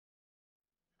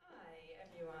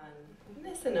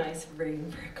that's a nice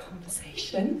room for a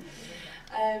conversation.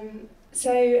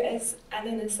 So as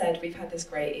Eleanor said, we've had this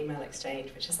great email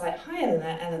exchange, which is like, hi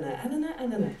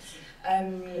Eleanor.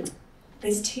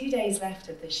 There's 2 days left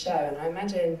of this show, and I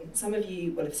imagine some of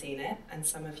you will have seen it, and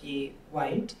some of you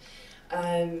won't.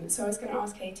 So I was going to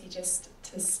ask Katy just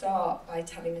to start by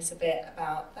telling us a bit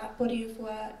about that body of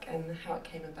work and how it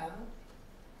came about.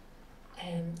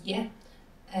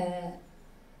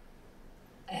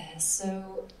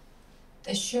 So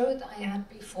the show that I had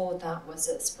before that was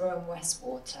at Spur and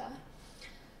Westwater,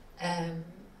 and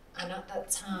at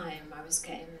that time I was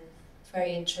getting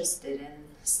very interested in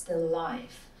still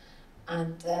life,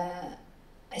 and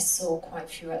I saw quite a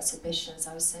few exhibitions.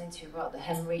 I was saying to you about the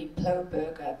Henry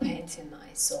Ploberger painting that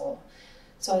I saw.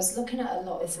 So I was looking at a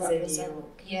lot of in New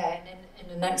York. Yeah, in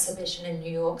an exhibition in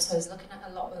New York. So I was looking at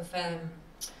a lot of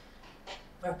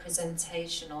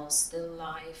representational still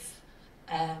life,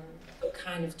 but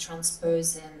kind of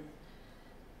transposing.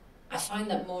 I find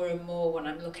that more and more when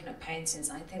I'm looking at paintings,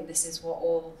 I think this is what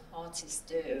all artists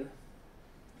do.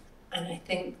 And I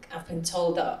think I've been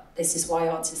told that this is why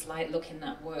artists like looking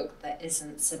at work that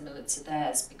isn't similar to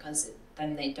theirs, because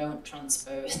then they don't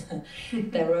transpose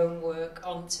their own work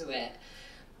onto it.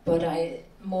 But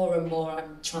more and more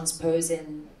I'm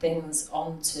transposing things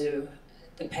onto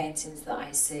the paintings that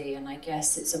I see, and I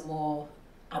guess it's a more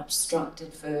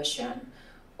abstracted version,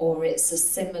 or it's a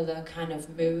similar kind of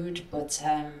mood, but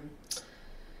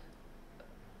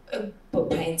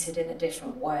painted in a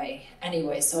different way.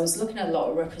 Anyway, so I was looking at a lot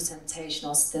of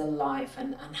representational still life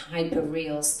and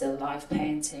hyper-real still life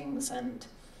paintings, and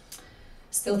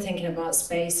still thinking about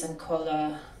space and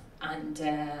colour and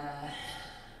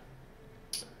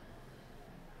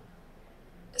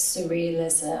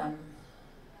surrealism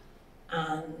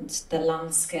and the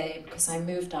landscape, because I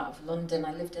moved out of London.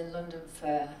 I lived in London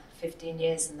for 15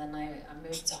 years and then I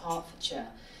moved to Hertfordshire,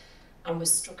 and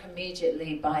was struck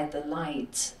immediately by the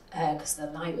light, because the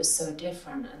light was so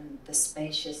different, and the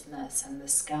spaciousness and the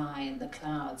sky and the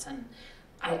clouds. And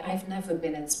I've never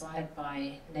been inspired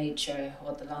by nature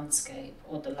or the landscape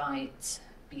or the light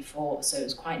before, so it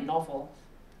was quite novel.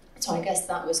 So I guess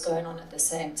that was going on at the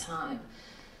same time.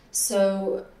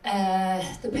 So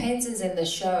the paintings in the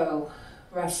show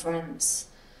reference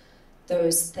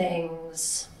those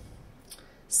things: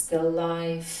 still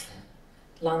life,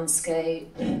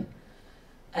 landscape,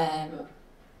 and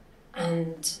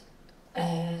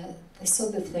there's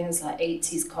other things like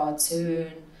 80s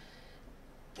cartoon.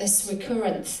 There's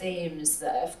recurrent themes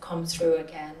that have come through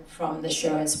again from the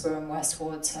show in Spur and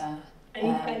Westwater.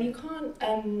 And you can't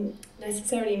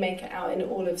necessarily make it out in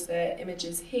all of the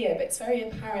images here, but it's very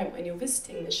apparent when you're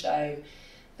visiting the show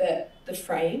that the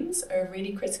frames are a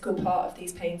really critical part of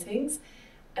these paintings.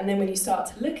 And then when you start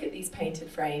to look at these painted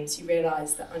frames, you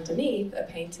realise that underneath are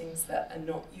paintings that are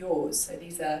not yours. So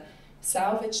these are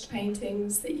salvaged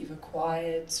paintings that you've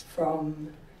acquired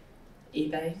from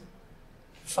eBay.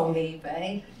 From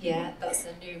eBay, yeah, that's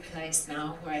a new place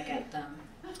now where I get them.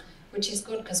 Which is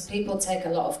good, because people take a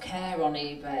lot of care on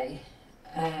eBay.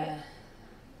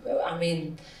 I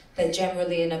mean, they're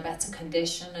generally in a better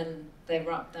condition and they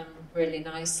wrap them really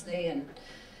nicely. And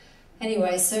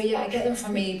anyway, so yeah, I get them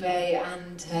from eBay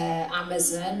and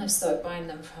Amazon. I've started buying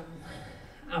them from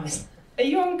Amazon. Are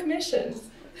you on commission?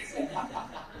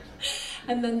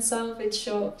 And then salvage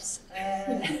shops.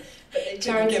 But they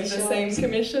can't give the same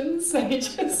commissions, so you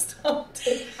just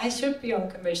started. I should be on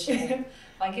commission.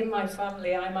 Like in my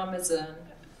family, I'm Amazon,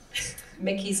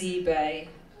 Mickey's eBay,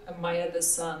 and my other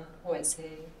son, what is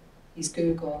he? He's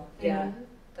Google. Yeah,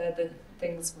 they're the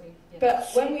things we... Yeah.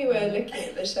 But when we were looking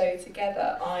at the show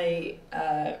together, I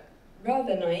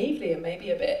rather naively and maybe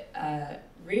a bit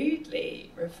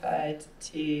rudely referred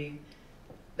to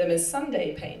them as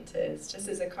Sunday painters, just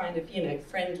as a kind of,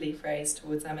 friendly phrase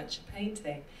towards amateur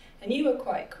painting. And you were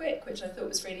quite quick, which I thought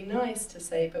was really nice to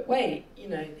say, but wait,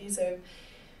 these are...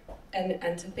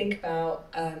 And to think about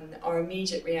our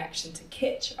immediate reaction to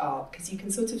kitsch art, because you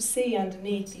can sort of see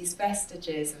underneath these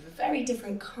vestiges of a very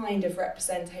different kind of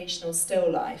representational still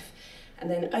life, and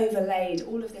then overlaid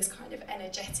all of this kind of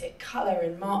energetic colour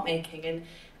and mark making,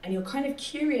 and you're kind of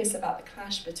curious about the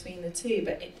clash between the two.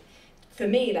 But for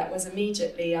me, that was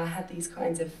immediately, I had these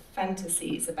kinds of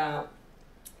fantasies about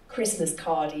Christmas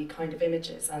cardy kind of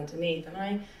images underneath, and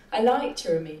I liked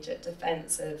your immediate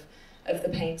defence of the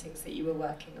paintings that you were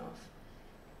working off.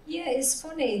 Yeah, it's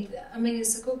funny. I mean,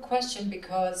 it's a good question,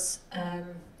 because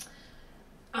I'm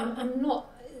not.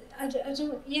 I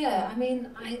don't. Yeah, I mean,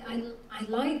 I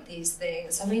like these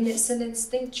things. I mean, it's an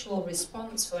instinctual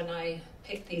response when I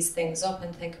pick these things up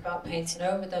and think about painting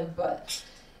over them. But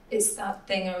it's that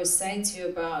thing I was saying to you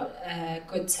about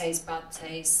good taste,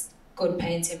 good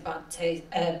painting,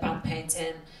 bad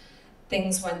painting.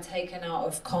 Things when taken out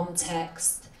of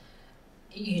context,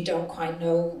 you don't quite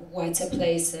know where to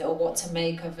place it or what to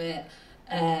make of it.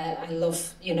 I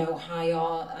love, high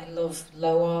art. I love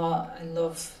low art. I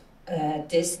love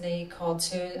Disney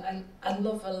cartoon. I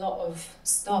love a lot of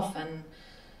stuff, and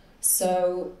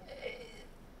so.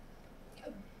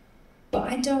 But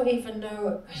I don't even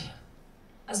know.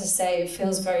 As I say, it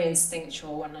feels very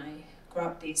instinctual when I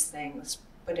grab these things.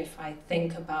 But if I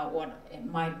think about what it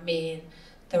might mean,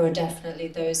 there are definitely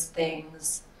those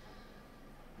things.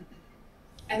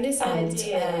 And this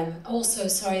idea, also,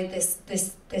 sorry,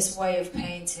 this way of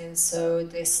painting. So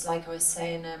this, like I was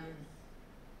saying,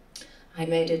 I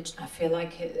feel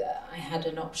like I had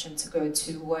an option to go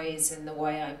two ways in the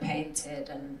way I painted,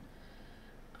 and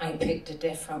I picked a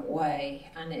different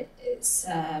way, and it's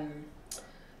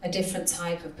a different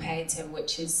type of painting,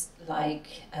 which is like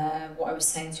what I was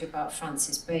saying to you about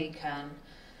Francis Bacon.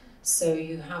 So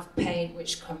you have paint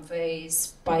which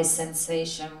conveys by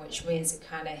sensation, which means it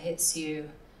kind of hits you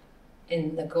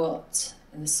in the gut,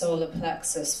 in the solar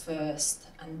plexus first,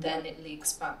 and then it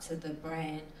leaks back to the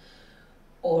brain.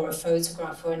 Or a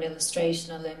photograph or an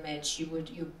illustrational image,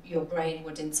 your brain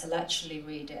would intellectually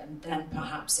read it, and then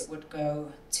perhaps it would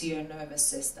go to your nervous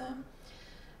system.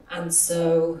 And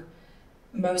so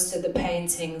most of the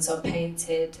paintings are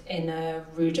painted in a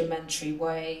rudimentary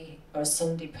way, or a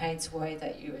Sunday paint way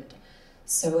that you would.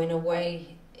 So in a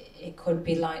way, it could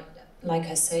be like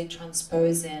I say,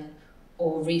 transposing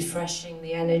or refreshing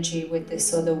the energy with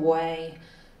this other way.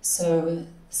 So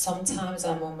sometimes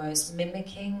I'm almost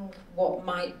mimicking what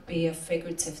might be a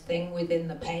figurative thing within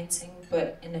the painting,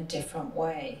 but in a different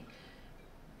way.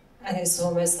 And it's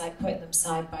almost like putting them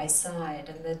side by side,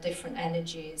 and the different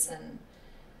energies. And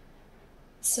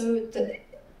so,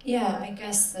 I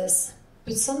guess there's...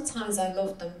 But sometimes I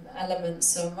love the elements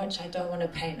so much I don't want to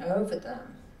paint over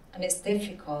them. And it's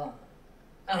difficult.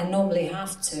 I normally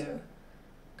have to,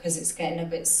 because it's getting a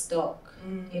bit stuck,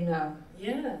 Yeah.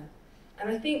 And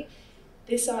I think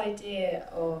this idea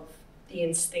of the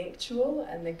instinctual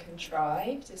and the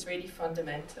contrived is really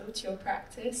fundamental to your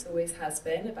practice, always has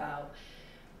been, about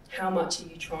how much are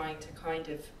you trying to kind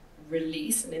of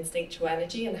release an instinctual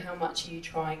energy, and how much are you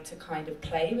trying to kind of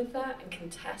play with that and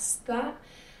contest that.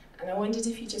 And I wondered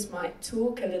if you just might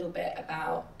talk a little bit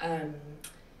about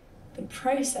the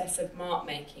process of mark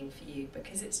making for you,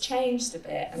 because it's changed a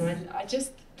bit, and I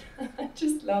just I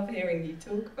just love hearing you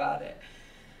talk about it.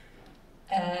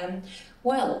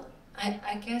 Well,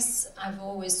 I guess I've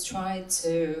always tried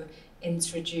to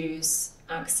introduce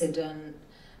accident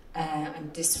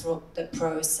and disrupt the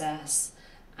process.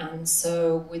 And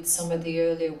so with some of the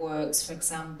earlier works, for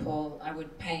example, I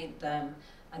would paint them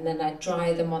and then I'd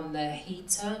dry them on the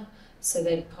heater so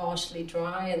they'd partially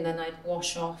dry, and then I'd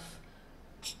wash off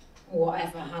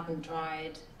whatever hadn't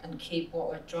dried and keep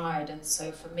what had dried. And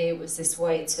so for me it was this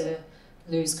way to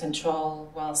lose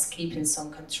control whilst keeping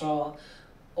some control.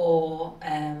 Or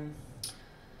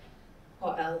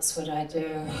what else would I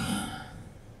do?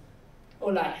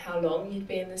 Or like how long you'd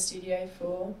be in the studio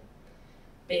for,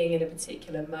 being in a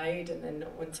particular mode and then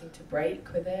not wanting to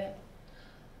break with it.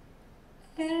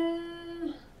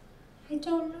 I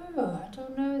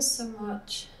don't know so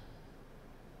much.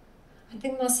 I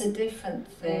think that's a different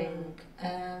thing.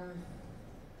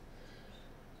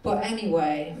 But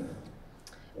anyway,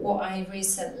 what I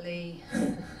recently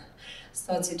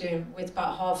started doing with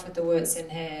about half of the works in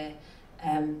here,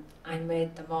 I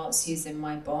made the marks using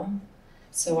my bum.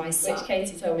 So which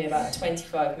Katy told me about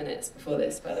 25 minutes before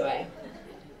this, by the way.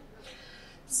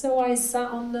 So I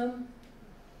sat on them.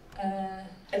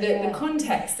 The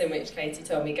context in which Katy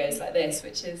told me goes like this,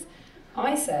 which is,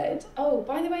 I said, oh,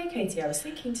 by the way, Katy, I was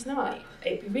thinking tonight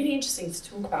it'd be really interesting to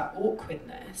talk about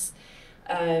awkwardness,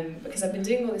 because I've been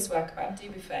doing all this work about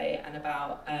Dubuffet and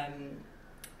about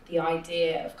the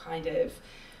idea of kind of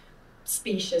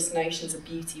specious notions of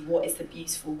beauty. What is the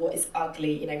beautiful? What is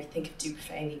ugly? You know, you think of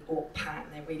Dubuffet and the Orc Pat,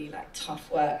 and they're really like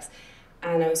tough works.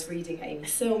 And I was reading Amy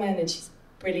Silman, and she's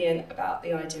brilliant about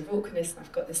the idea of awkwardness, and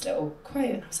I've got this little quote,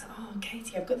 and I was like, oh,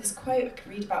 Katy, I've got this quote I could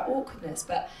read about awkwardness,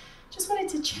 but just wanted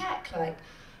to check, like,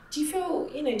 do you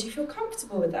feel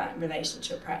comfortable with that in relation to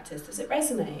your practice? Does it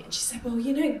resonate? And she said, well,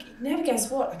 you never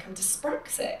guess what, like, I'm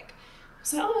dyspraxic. I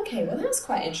was like, oh, okay, well, that's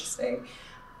quite interesting.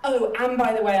 Oh, and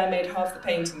by the way, I made half the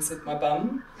paintings with my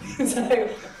bum, so,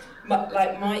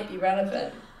 might be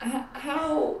relevant.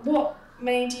 What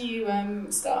made you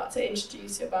start to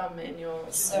introduce your bum in your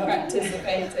practice of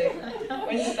painting?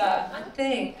 When did that? I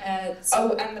think...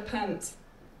 and the pants.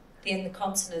 The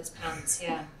incontinence pants,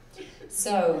 yeah.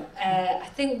 So I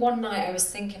think one night I was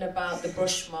thinking about the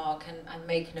brush mark and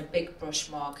making a big brush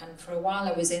mark, and for a while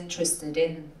I was interested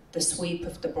in the sweep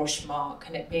of the brush mark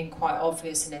and it being quite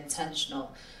obvious and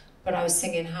intentional. But I was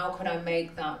thinking, how could I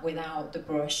make that without the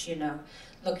brush, you know,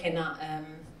 looking at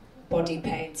body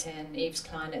painting, Yves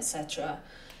Klein, etc.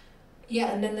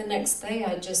 Yeah, and then the next day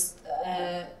I just,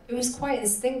 it was quite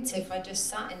instinctive, I just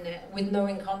sat in it with no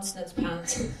incontinence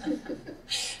pads.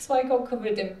 So I got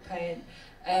covered in paint.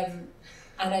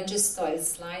 And I just started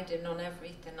sliding on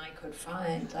everything I could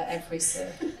find, like every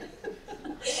surface.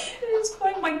 It was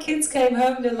quite, my kids came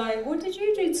home, they're like, what did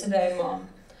you do today, Mom?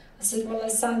 I said, well, I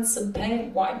sand some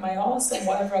paint, wiped my arse on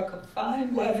whatever I could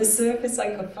find, whatever surface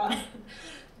I could find.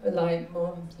 They're like,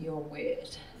 Mom, you're weird.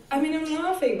 I mean, I'm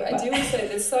laughing, but I do also,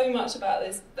 there's so much about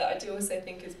this that I do also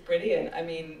think is brilliant. I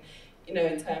mean, you know,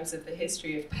 in terms of the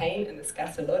history of paint and the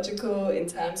scatological, in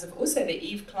terms of also the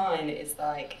Yves Klein is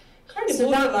like, kind of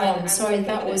so that one, sorry,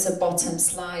 that was a bottom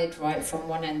slide right from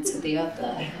one end to the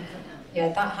other.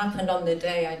 Yeah, that happened on the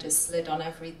day I just slid on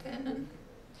everything. And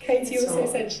Katie also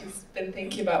said she's been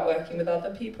thinking about working with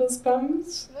other people's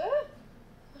bums.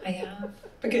 I have.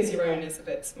 Because your own is a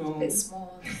bit small. A bit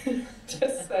small.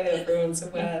 Just so everyone's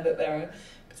aware that there are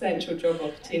potential job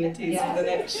opportunities for the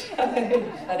next show.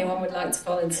 If anyone would like to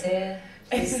volunteer,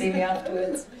 please see me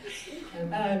afterwards.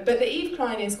 But the Yves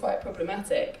Klein is quite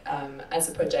problematic as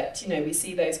a project. You know, we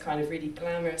see those kind of really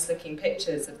glamorous looking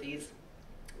pictures of these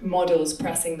models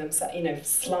pressing themselves, you know,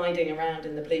 sliding around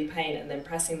in the blue paint and then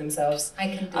pressing themselves up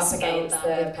against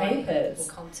the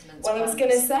papers. Well, I was going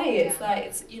to say, it's like,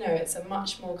 it's, you know, it's a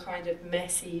much more kind of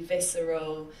messy,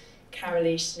 visceral,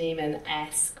 Carolee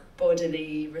Schneemann-esque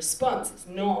bodily response. It's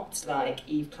not like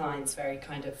Yves Klein's very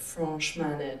kind of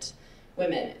franche-mannered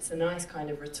women. It's a nice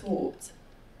kind of retort.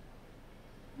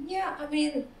 Yeah, I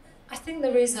mean, I think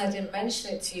the reason I didn't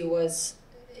mention it to you was,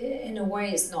 in a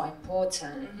way, it's not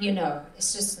important. You know,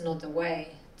 it's just another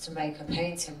way to make a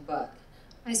painting, but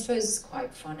I suppose it's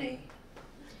quite funny.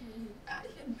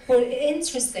 But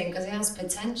interesting because it has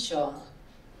potential.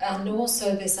 And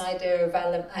also this idea of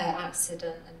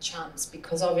accident and chance,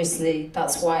 because obviously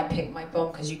that's why I picked my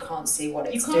bum, because you can't see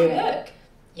what it's doing. You can't look?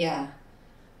 Yeah.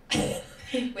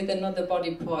 With another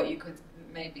body part you could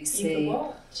maybe see. You could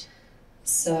watch.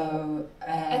 So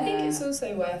I think it's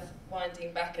also worth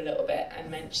winding back a little bit and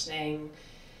mentioning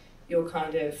your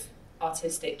kind of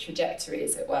artistic trajectory,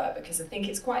 as it were, because I think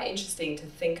it's quite interesting to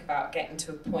think about getting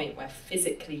to a point where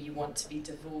physically you want to be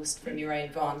divorced from your own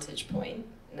vantage point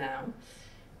now,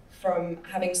 from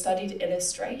having studied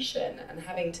illustration and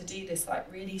having to do this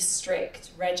like really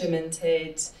strict,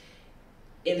 regimented,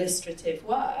 illustrative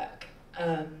work.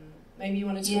 Maybe you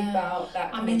want to talk about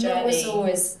that kind of journey. That was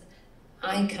always,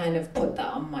 I kind of put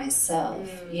that on myself,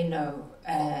 you know.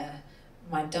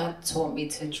 My dad taught me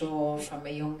to draw from a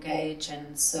young age,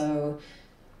 and so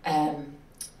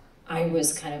I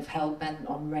was kind of hell-bent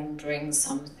on rendering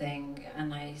something,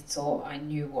 and I thought I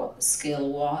knew what the skill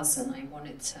was, and I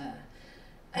wanted to...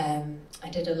 I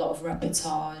did a lot of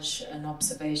reportage and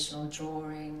observational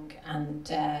drawing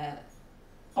and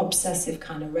obsessive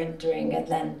kind of rendering, and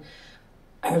then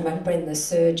I remember in the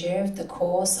third year of the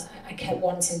course, I kept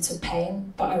wanting to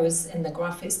paint, but I was in the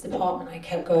graphics department. I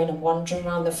kept going and wandering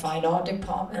around the fine art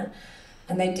department,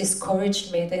 and they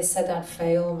discouraged me. They said I'd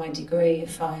fail my degree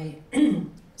if I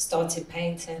started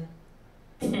painting,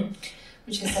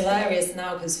 which is hilarious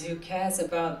now, because who cares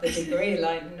about the degree?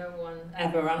 Like, no one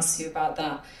ever asks you about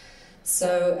that.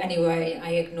 So anyway,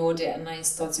 I ignored it and I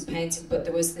started painting, but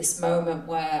there was this moment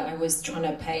where I was trying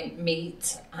to paint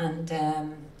meat, and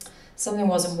something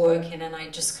wasn't working, and I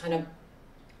just kind of,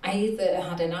 I either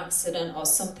had an accident or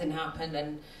something happened,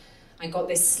 and I got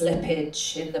this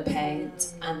slippage in the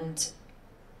paint, and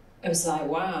it was like,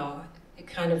 wow, it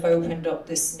kind of opened up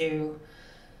this new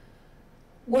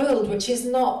world, which is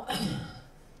not,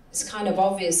 it's kind of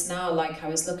obvious now. Like, I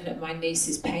was looking at my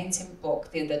niece's painting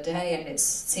book the other day, and it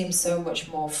seems so much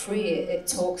more free. It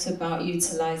talks about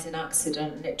utilising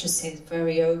accident, and it just seems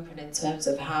very open in terms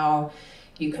of how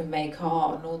you can make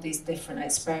art and all these different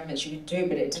experiments you can do,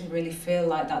 but it didn't really feel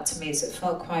like that to me. So it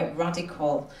felt quite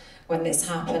radical when this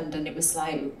happened, and it was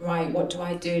like, right, what do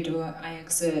I do? Do I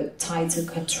exert tighter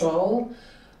control,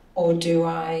 or do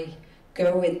I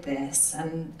go with this?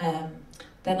 And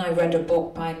then I read a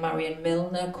book by Marion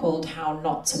Milner called How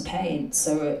Not to Paint.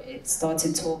 So it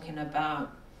started talking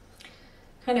about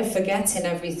kind of forgetting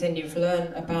everything you've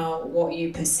learned about what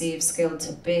you perceive skill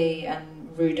to be,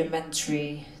 and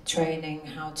rudimentary training,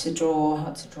 how to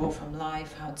draw from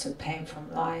life, how to paint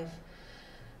from life.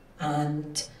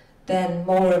 And then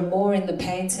more and more in the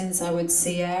paintings I would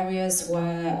see areas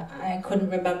where I couldn't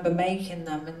remember making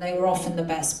them, and they were often the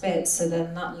best bits. So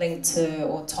then that linked to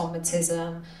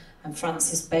automatism and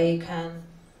Francis Bacon,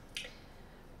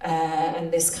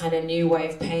 and this kind of new way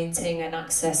of painting and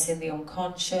accessing the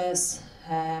unconscious.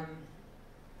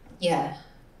 Yeah.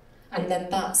 And then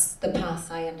that's the path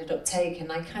I ended up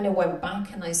taking. I kind of went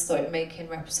back and I started making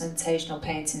representational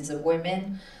paintings of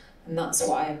women, and that's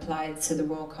what I applied to the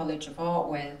Royal College of Art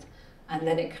with. And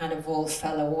then it kind of all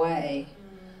fell away.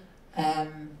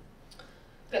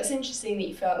 That's interesting that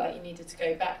you felt like you needed to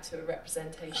go back to a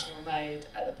representational mode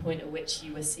at the point at which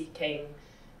you were seeking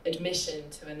admission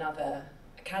to another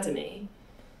academy.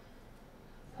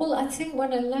 Well, I think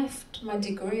when I left my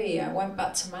degree, I went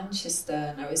back to Manchester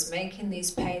and I was making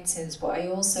these paintings, but I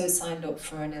also signed up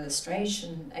for an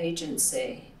illustration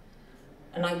agency.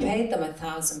 And I paid them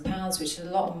 £1,000, which is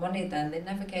a lot of money then. They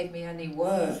never gave me any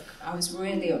work. I was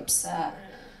really upset.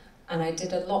 And I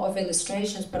did a lot of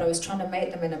illustrations, but I was trying to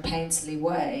make them in a painterly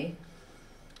way.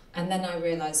 And then I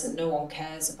realised that no one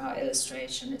cares about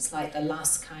illustration. It's like the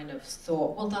last kind of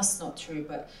thought. Well, that's not true,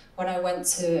 but when I went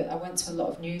to a lot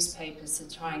of newspapers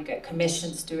to try and get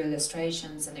commissioned to do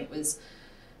illustrations, and it was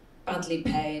badly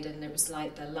paid, and it was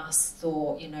like the last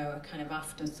thought, you know, a kind of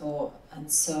afterthought. And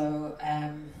so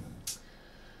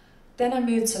then I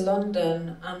moved to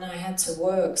London and I had to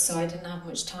work, so I didn't have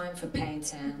much time for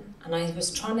painting. And I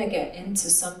was trying to get into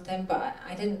something, but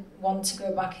I didn't want to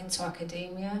go back into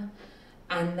academia.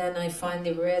 And then I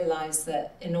finally realised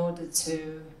that in order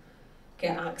to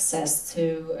get access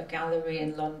to a gallery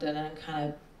in London and kind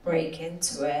of break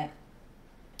into it,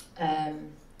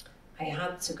 I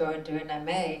had to go and do an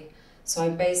MA. So I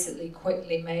basically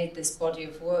quickly made this body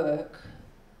of work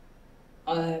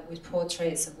with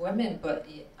portraits of women, but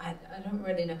I don't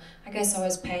really know. I guess I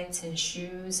was painting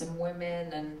shoes and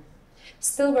women, and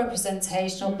still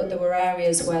representational, but there were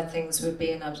areas where things were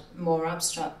being more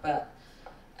abstract, but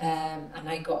and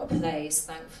I got a place,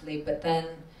 thankfully, but then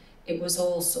it was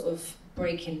all sort of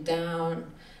breaking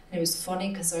down. And it was funny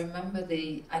because I remember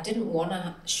I didn't want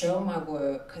to show my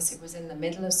work because it was in the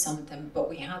middle of something, but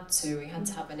we had to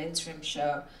have an interim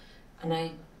show, and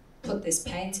I put this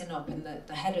painting up, and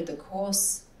the head of the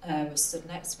course was stood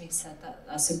next to me and said,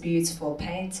 that's a beautiful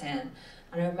painting.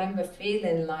 And I remember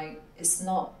feeling like it's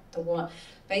not the one.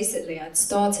 Basically, I'd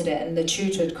started it and the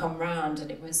tutor had come round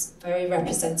and it was very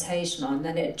representational, and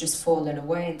then it had just fallen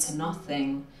away into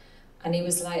nothing. And he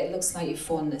was like, it looks like you've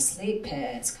fallen asleep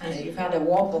here. It's kind of, you've had a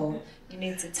wobble, you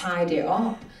need to tidy it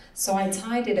up. So I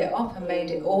tidied it up and made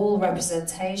it all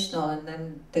representational, and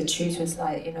then the tutor was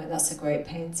like, you know, that's a great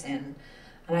painting.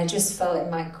 And I just felt in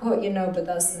my gut, you know, but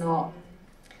that's not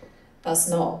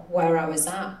where I was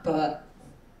at. But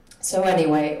so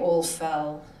anyway, it all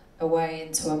fell away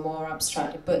into a more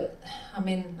abstract. But I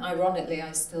mean, ironically,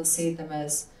 I still see them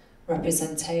as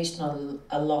representational,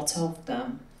 a lot of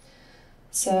them.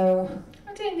 So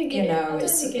I don't think you know,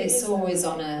 it's always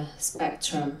on a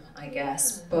spectrum, I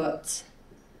guess. Yeah. But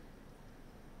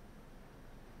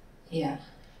yeah.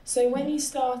 So when you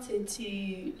started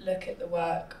to look at the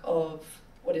work of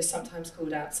what is sometimes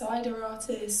called outsider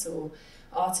artists, or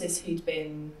artists who'd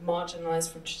been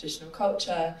marginalised from traditional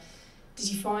culture,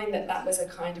 did you find that was a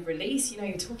kind of release? You know,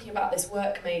 you're talking about this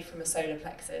work made from a solar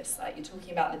plexus, like you're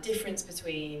talking about the difference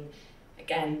between,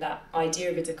 again, that idea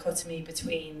of a dichotomy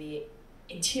between the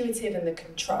intuitive and the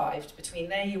contrived, between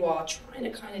there you are trying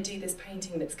to kind of do this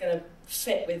painting that's going to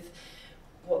fit with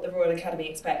what the Royal Academy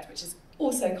expect, which is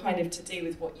also kind of to do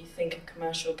with what you think a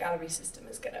commercial gallery system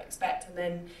is going to expect, and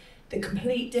then the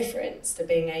complete difference to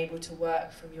being able to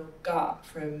work from your gut,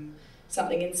 from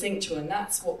something instinctual, and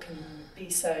that's what can be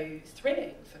so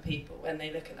thrilling for people when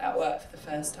they look at that work for the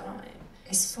first time.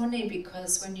 It's funny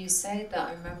because when you say that,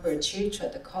 I remember a tutor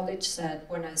at the college said,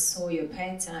 when I saw your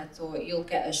painting, I thought, you'll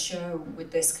get a show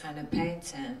with this kind of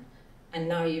painting. And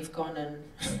now you've gone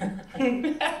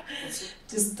and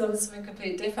just done something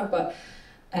completely different. But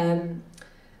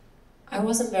I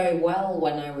wasn't very well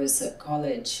when I was at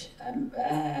college.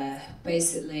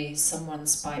 Basically, someone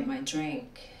spiked my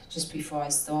drink just before I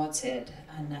started.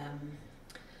 And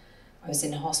I was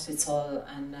in hospital,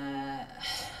 and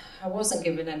I wasn't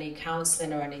given any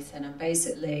counselling or anything, and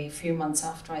basically a few months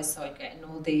after I started getting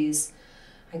all these,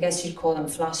 I guess you'd call them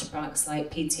flashbacks,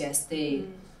 like PTSD,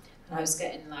 and I was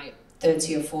getting like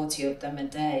 30 or 40 of them a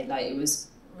day, like it was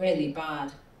really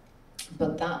bad.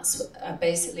 But I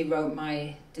basically wrote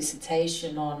my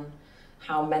dissertation on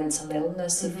how mental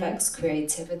illness affects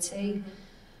creativity.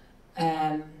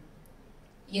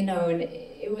 You know, and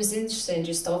it was interesting,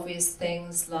 just obvious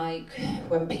things like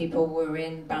when people were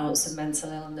in bouts of mental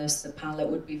illness, the palette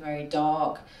would be very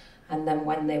dark, and then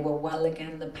when they were well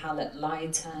again, the palette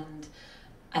lightened.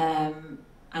 And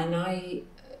I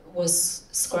was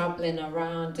scrabbling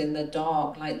around in the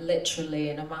dark, like literally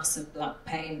in a massive black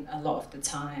paint a lot of the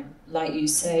time. Like you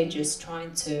say, just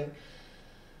trying to...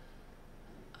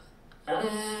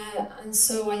 and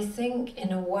so I think,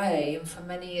 in a way, and for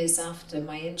many years after,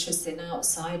 my interest in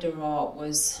outsider art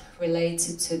was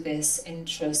related to this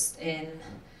interest in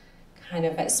kind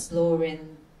of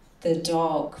exploring the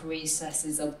dark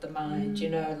recesses of the mind, you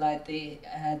know, like the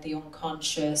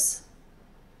unconscious.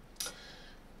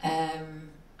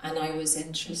 And I was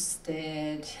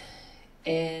interested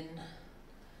in...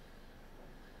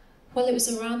 Well, it was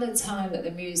around the time that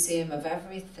the Museum of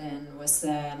Everything was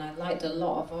there, and I liked a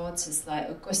lot of artists like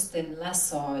Augustin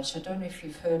Lesage. I don't know if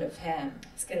you've heard of him.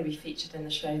 It's going to be featured in the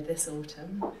show this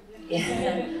autumn.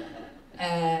 Yeah.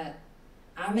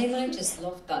 I mean, I just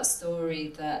loved that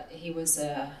story that he was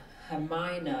a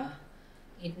miner.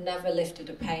 He'd never lifted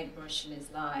a paintbrush in his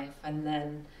life, and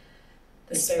then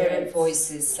the spirit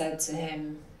voices said to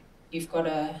him, you've got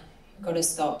to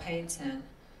start painting.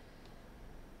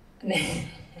 And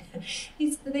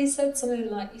they said something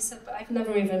like, but I've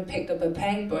never even picked up a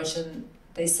paintbrush, and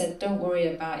they said, don't worry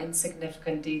about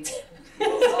insignificant details.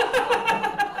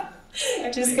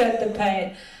 Just get the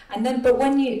paint. And then, but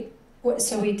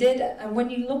so we did, and when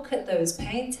you look at those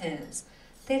paintings,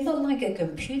 they look like a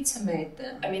computer made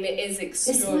them. I mean, it is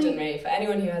extraordinary. For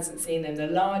anyone who hasn't seen them, the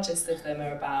largest of them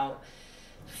are about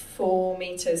 4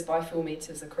 meters by 4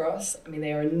 meters across. I mean,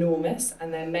 they are enormous,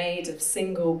 and they're made of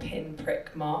single pin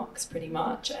prick marks, pretty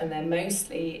much, and they're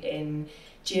mostly in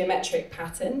geometric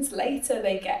patterns. Later,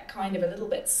 they get kind of a little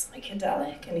bit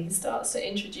psychedelic, and he starts to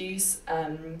introduce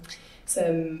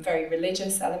some very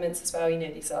religious elements as well. You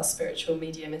know, these are spiritual,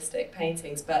 mediumistic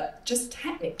paintings, but just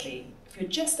technically, if you're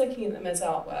just looking at them as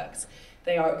artworks,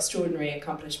 they are extraordinary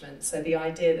accomplishments. So the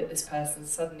idea that this person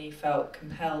suddenly felt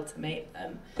compelled to make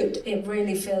them. But it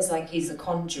really feels like he's a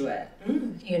conduit,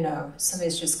 you know,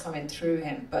 something's just coming through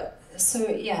him. But so,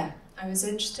 yeah, I was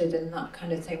interested in that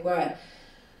kind of thing, where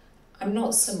I'm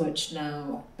not so much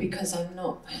now, because I'm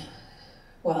not,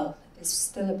 well, it's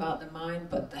still about the mind,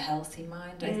 but the healthy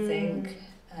mind, I think.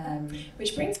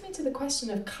 Which brings me to the question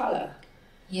of colour.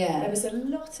 Yeah. There was a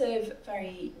lot of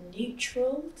very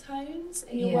neutral tones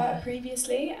in your work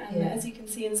previously, and as you can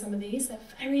see in some of these, they're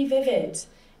very vivid.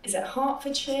 Is it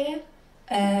Hertfordshire?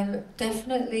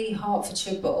 Definitely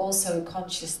Hertfordshire, but also a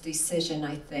conscious decision,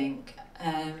 I think.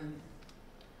 I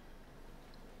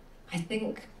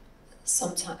think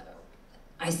sometimes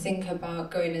I think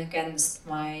about going against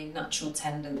my natural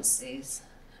tendencies,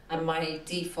 and my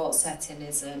default setting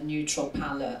is a neutral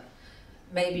palette.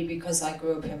 Maybe because I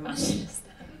grew up in Manchester.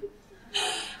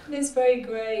 And it's very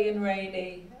grey and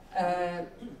rainy.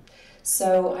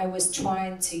 So I was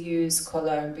trying to use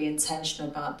colour and be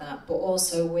intentional about that, but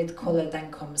also with colour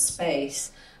then comes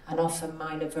space, and often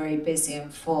mine are very busy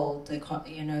and full,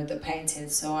 the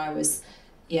paintings. So I was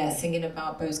thinking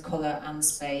about both colour and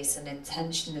space, and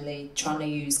intentionally trying to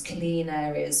use clean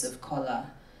areas of colour.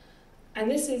 And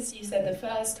this is, you said, the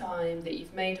first time that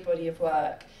you've made a body of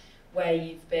work where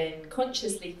you've been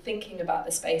consciously thinking about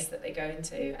the space that they go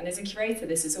into. And as a curator,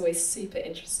 this is always super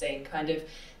interesting. Kind of,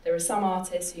 there are some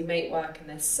artists who make work and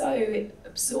they're so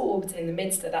absorbed in the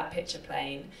midst of that picture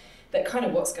plane that kind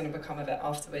of what's going to become of it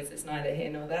afterwards is neither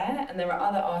here nor there. And there are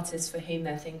other artists for whom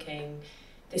they're thinking,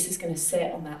 this is going to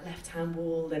sit on that left-hand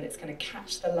wall and it's going to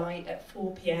catch the light at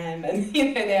 4 p.m. and,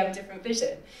 you know, they have a different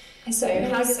vision. So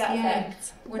how did that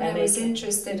affect? When I was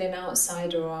interested in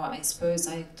outsider art, I suppose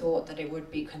I thought that it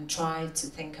would be contrived to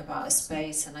think about a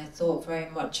space, and I thought very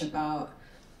much about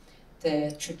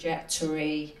the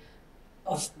trajectory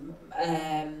of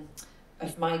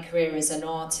my career as an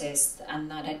artist, and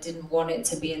that I didn't want it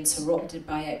to be interrupted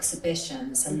by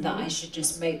exhibitions, and that I should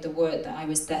just make the work that I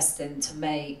was destined to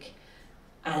make.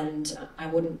 And I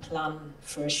wouldn't plan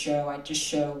for a show, I'd just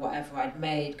show whatever I'd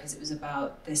made, because it was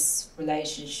about this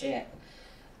relationship.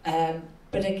 But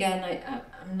again,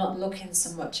 I'm not looking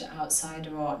so much at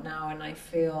outsider art now, and I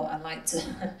feel I like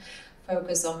to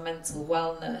focus on mental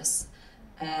wellness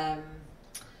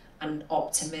and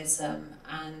optimism.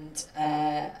 And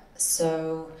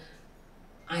so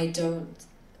I don't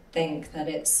think that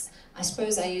it's... I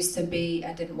suppose I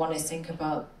didn't want to think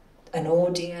about an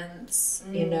audience,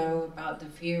 you know, about the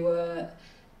viewer,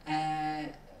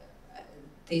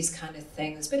 these kind of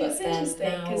things. But it's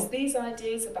interesting, because these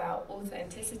ideas about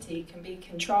authenticity can be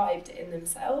contrived in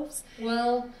themselves.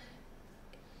 Well,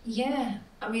 yeah,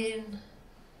 I mean,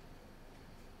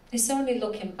 it's only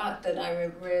looking back that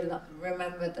I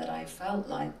remember that I felt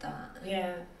like that.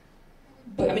 Yeah.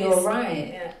 But I mean, you're right.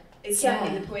 Yeah. It's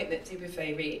certainly the point that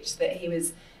Dubuffet reached, that he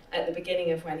was at the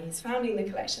beginning of when he's founding the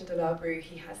Collection de l'Arbre,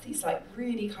 he has these like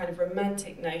really kind of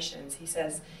romantic notions. He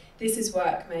says, this is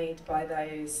work made by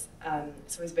those,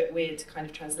 it's always a bit weird to kind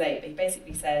of translate, but he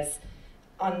basically says,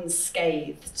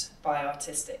 unscathed by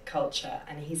artistic culture.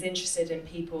 And he's interested in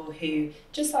people who,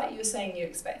 just like you were saying you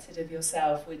expected of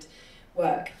yourself, would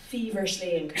work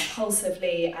feverishly and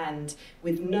compulsively and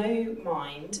with no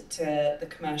mind to the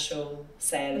commercial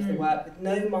sale of the work, with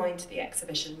no mind to the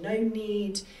exhibition, no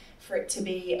need for it to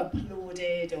be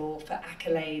applauded or for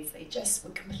accolades. They just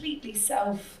were completely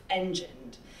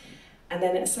self-engined. And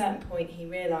then at a certain point he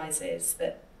realises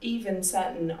that even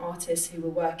certain artists who were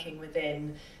working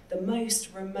within the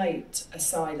most remote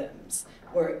asylums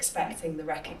were expecting the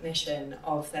recognition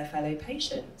of their fellow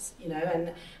patients, you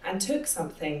know, and took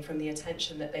something from the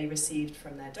attention that they received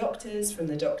from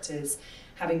the doctors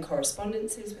having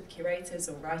correspondences with curators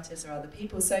or writers or other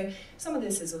people. So some of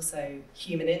this is also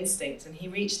human instinct, and he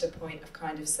reached a point of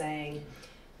kind of saying,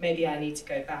 maybe I need to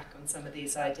go back on some of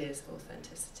these ideas of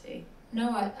authenticity. No,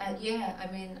 I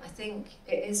mean, I think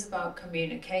it is about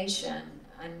communication,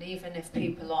 and even if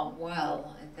people aren't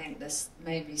well, I think there's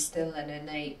maybe still an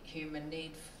innate human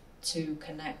need to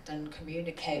connect and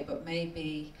communicate, but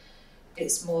maybe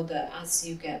it's more that as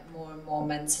you get more and more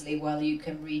mentally well, you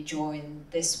can rejoin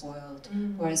this world,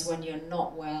 whereas when you're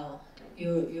not well,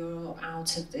 you're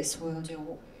out of this world,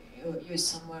 you're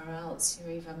somewhere else,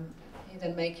 you're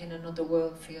either making another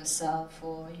world for yourself,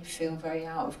 or you feel very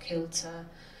out of kilter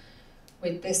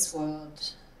with this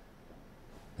world.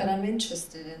 But I'm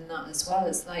interested in that as well.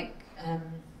 It's like, I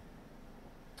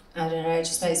don't know, it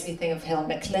just makes me think of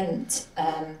Hilma Klint.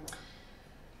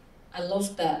 I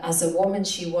loved that as a woman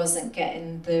she wasn't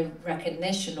getting the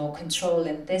recognition or control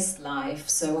in this life,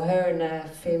 so her and her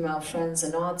female friends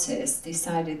and artists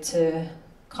decided to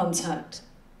contact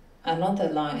another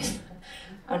life,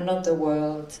 another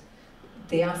world,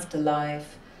 the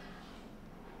afterlife.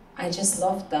 I just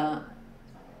loved that.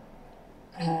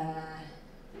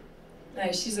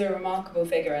 No, she's a remarkable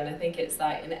figure, and I think it's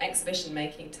like, in exhibition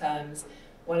making terms,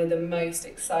 one of the most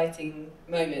exciting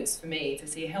moments for me to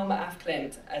see Hilma af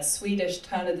Klint, a Swedish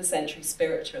turn-of-the-century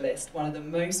spiritualist, one of the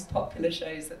most popular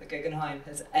shows that the Guggenheim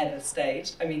has ever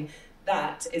staged. I mean,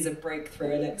 that is a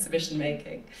breakthrough in exhibition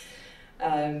making.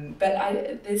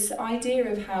 But this idea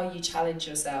of how you challenge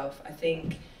yourself, I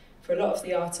think for a lot of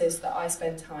the artists that I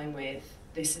spend time with,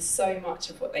 this is so much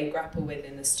of what they grapple with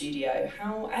in the studio.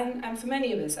 And for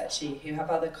many of us actually who have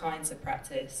other kinds of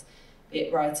practice, be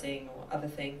it writing or other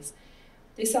things,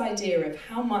 this idea of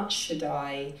how much should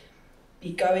I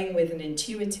be going with an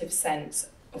intuitive sense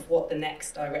of what the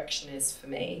next direction is for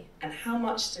me, and how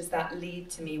much does that lead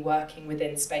to me working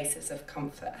within spaces of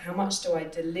comfort? How much do I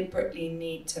deliberately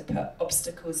need to put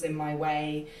obstacles in my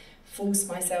way, force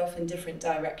myself in different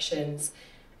directions,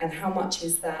 and how much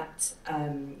is that,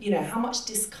 how much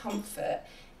discomfort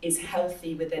is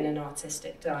healthy within an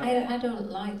artistic diet? I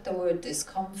don't like the word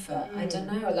discomfort. I don't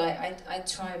know, like I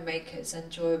try and make it as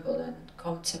enjoyable and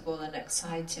comfortable and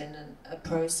exciting and a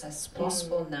process as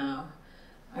possible now.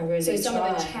 I really try. So some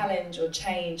of the challenge or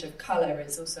change of colour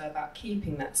is also about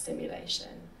keeping that stimulation.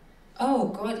 Oh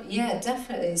God, yeah,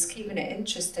 definitely. It's keeping it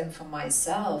interesting for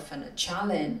myself and a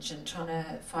challenge and trying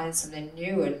to find something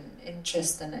new and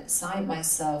interest and excite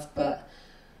myself. But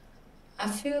I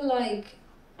feel like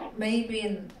maybe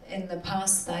in the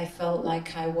past I felt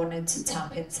like I wanted to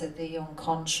tap into the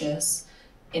unconscious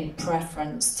in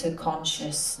preference to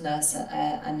consciousness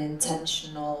and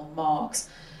intentional marks.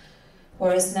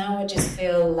 Whereas now I just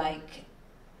feel like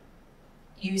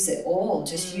use it all,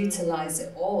 just utilise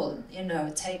it all,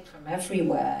 take from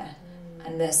everywhere.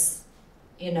 And this,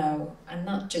 and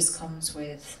that just comes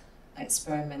with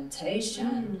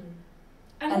experimentation.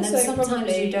 And then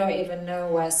sometimes you don't even know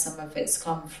where some of it's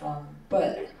come from.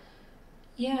 But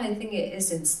yeah, I think it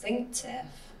is instinctive.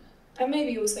 And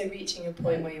maybe also reaching a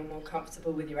point where you're more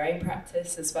comfortable with your own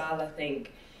practice as well. I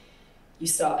think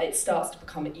it starts to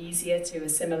become easier to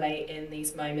assimilate in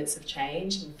these moments of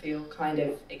change and feel kind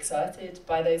of excited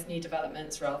by those new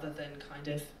developments rather than kind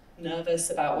of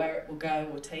nervous about where it will go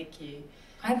or take you.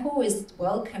 I've always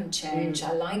welcomed change.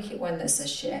 I like it when there's a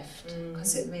shift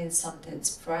because it means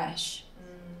something's fresh,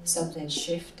 something's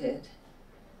shifted.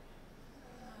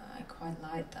 I quite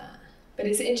like that. But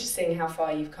it's interesting how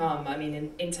far you've come. I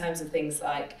mean, in terms of things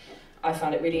like, I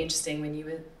found it really interesting when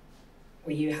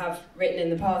you have written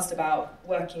in the past about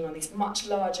working on these much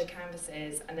larger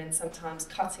canvases and then sometimes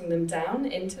cutting them down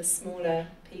into smaller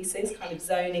pieces, kind of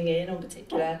zoning in on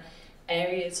particular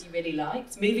areas you really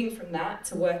liked, moving from that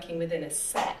to working within a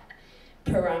set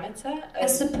parameter? I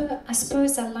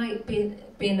suppose I like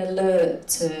being alert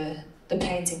to the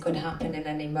painting could happen in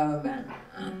any moment.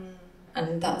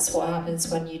 And that's what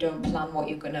happens when you don't plan what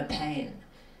you're going to paint.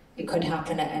 It could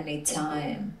happen at any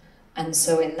time. And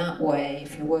so in that way,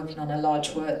 if you're working on a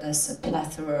large work, there's a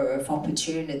plethora of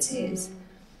opportunities.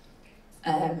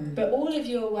 But all of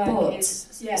your work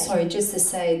is... Yeah. Sorry, just to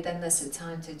say, then there's a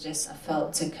time to I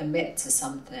felt to commit to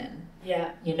something.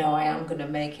 Yeah. You know, I am going to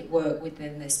make it work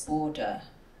within this border.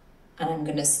 And I'm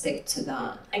going to stick to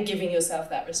that. And giving yourself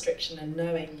that restriction and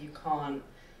knowing you can't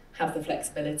have the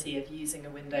flexibility of using a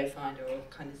window finder or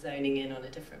kind of zoning in on a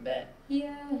different bit.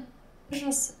 Yeah.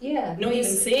 Yes, yeah. Not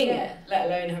even seeing it, let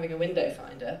alone having a window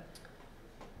finder.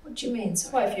 What do you mean?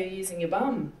 Sorry? Well, if you're using your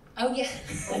bum. Oh,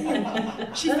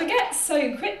 yeah. She forgets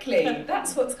so quickly.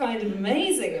 That's what's kind of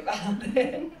amazing about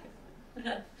it.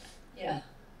 Yeah.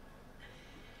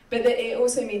 But it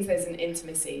also means there's an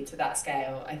intimacy to that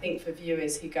scale. I think for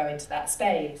viewers who go into that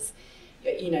space,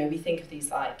 you know, we think of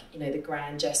these like, you know, the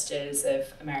grand gestures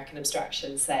of American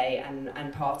abstraction, say,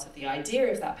 and part of the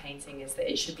idea of that painting is that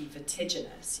it should be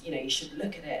vertiginous. You know, you should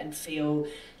look at it and feel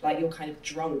like you're kind of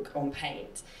drunk on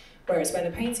paint. Whereas when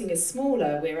a painting is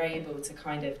smaller, we're able to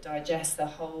kind of digest the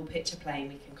whole picture plane.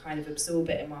 We can kind of absorb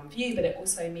it in one view, but it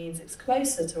also means it's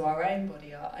closer to our own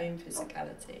body, our own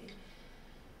physicality.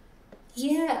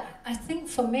 Yeah, I think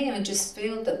for me, I just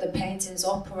feel that the paintings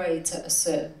operate at a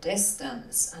certain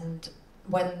distance, and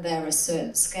when they're a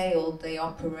certain scale, they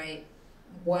operate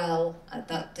well at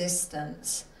that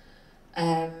distance.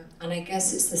 And I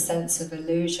guess it's the sense of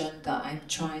illusion that I'm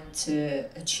trying to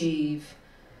achieve,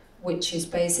 which is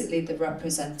basically the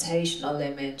representational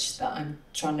image that I'm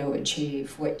trying to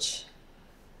achieve, which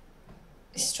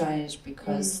is strange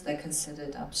because they're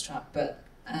considered abstract, but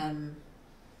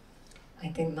I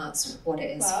think that's what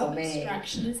it is for me.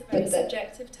 Abstraction is a very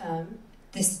subjective term.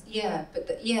 This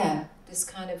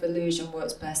kind of illusion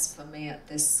works best for me at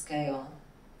this scale.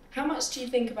 How much do you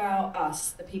think about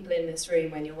us, the people in this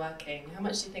room, when you're working? How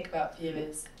much do you think about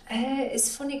viewers?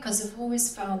 It's funny because I've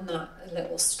always found that a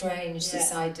little strange,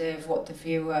 this idea of what the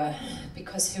viewer,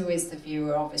 because who is the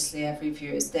viewer? Obviously every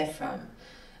viewer is different.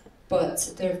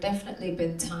 But there have definitely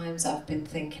been times I've been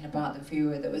thinking about the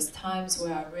viewer. There was times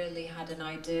where I really had an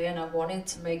idea and I wanted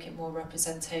to make it more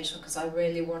representational because I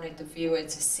really wanted the viewer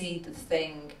to see the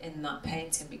thing in that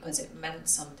painting because it meant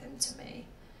something to me.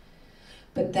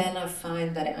 But then I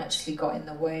find that it actually got in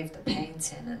the way of the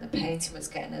painting, and the painting was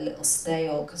getting a little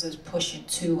stale because I was pushing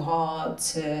too hard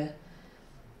to,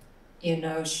 you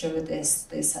know, show this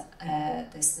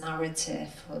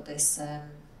narrative or this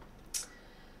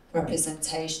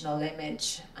representational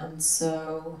image. And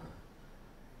so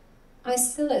I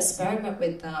still experiment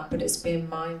with that, but it's being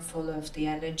mindful of the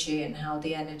energy and how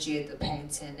the energy of the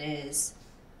painting is.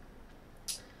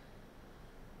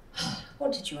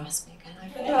 What did you ask me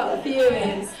again? About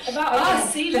viewers. About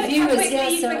us. See, look how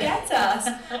quickly you forget us.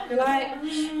 You're like,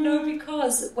 No,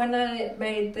 because when I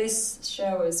made this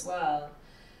show as well,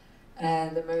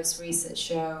 the most recent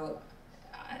show,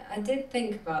 I did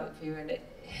think about the viewer, and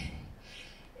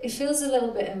it feels a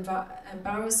little bit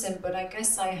embarrassing, but I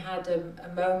guess I had a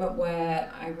moment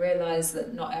where I realised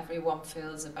that not everyone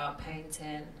feels about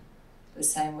painting the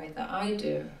same way that I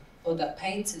do, or that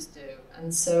painters do.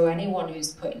 And so anyone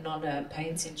who's putting on a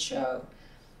painting show,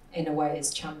 in a way,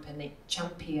 is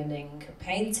championing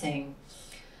painting.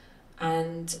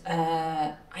 And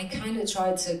I kind of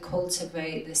tried to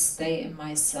cultivate this state in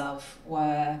myself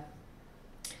where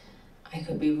I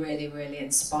could be really, really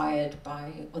inspired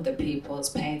by other people's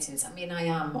paintings. I mean, I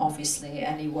am, obviously,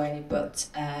 anyway, but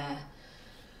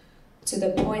to the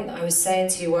point that I was saying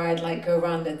to you where I'd like go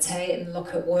around the Tate and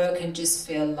look at work and just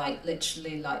feel like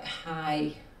literally like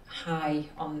high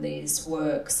on these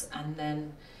works, and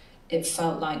then it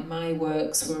felt like my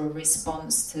works were a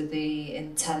response to the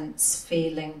intense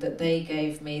feeling that they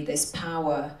gave me, this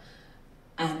power,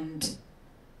 and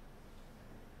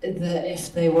that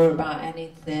if they were about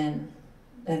anything,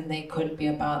 then they could be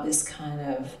about this kind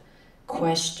of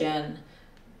question,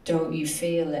 don't you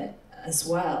feel it as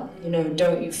well? You know,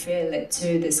 don't you feel it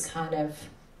too, this kind of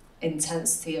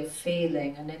intensity of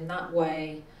feeling, and in that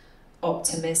way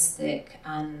optimistic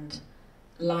and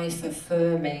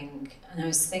life-affirming. And I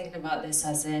was thinking about this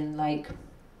as in like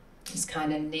this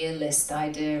kind of nihilist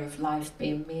idea of life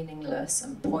being meaningless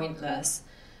and pointless.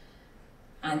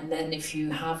 And then if you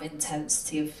have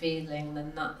intensity of feeling,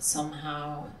 then that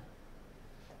somehow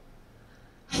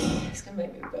it's going to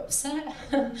make me a bit upset.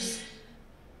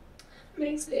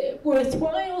 Makes it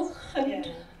worthwhile.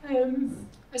 And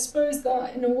I suppose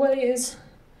that in a way is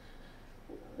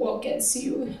what gets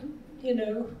you you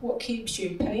know, what keeps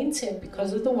you painting,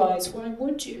 because otherwise, why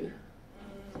would you?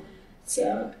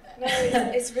 So no,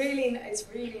 it's really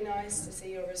nice to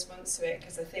see your response to it,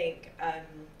 because I think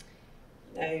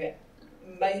you know,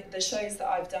 the shows that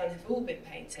I've done have all been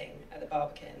painting at the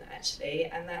Barbican actually,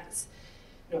 and that's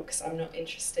not because I'm not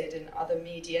interested in other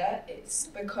media. It's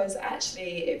because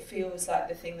actually it feels like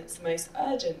the thing that's the most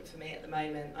urgent for me at the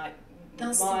moment. Like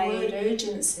that's the word,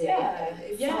 urgency. Yeah,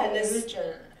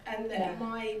 urgent. And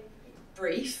my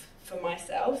brief for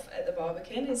myself at the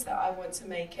Barbican is that I want to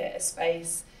make it a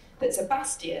space that's a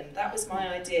bastion. That was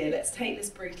my idea. Let's take this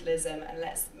brutalism and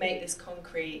let's make this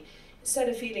concrete. Instead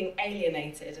of feeling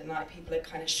alienated and like people are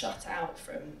kind of shut out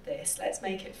from this, let's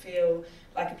make it feel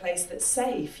like a place that's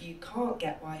safe. You can't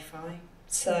get Wi-Fi.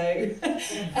 So,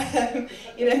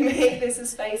 you know, make this a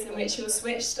space in which you're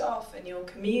switched off and you're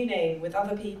communing with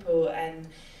other people, and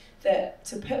that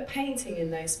to put painting in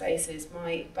those spaces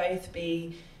might both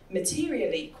be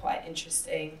materially quite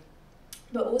interesting,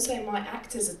 but also might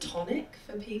act as a tonic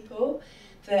for people.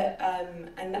 That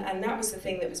and that was the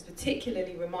thing that was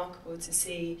particularly remarkable to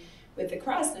see with the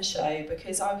Krasner show,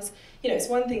 because I was, you know, it's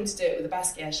one thing to do it with a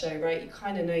Basquiat show, right? You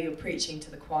kind of know you're preaching to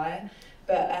the choir,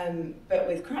 but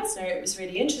with Krasner it was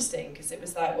really interesting, because it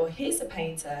was like, well, here's a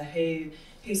painter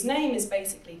whose name is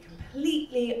basically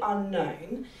completely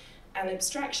unknown, and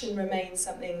abstraction remains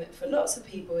something that for lots of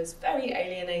people is very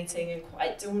alienating and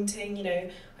quite daunting. You know,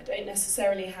 I don't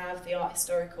necessarily have the art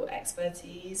historical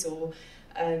expertise or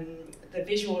the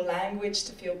visual language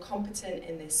to feel competent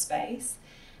in this space.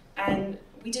 And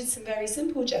we did some very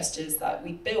simple gestures, like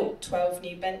we built 12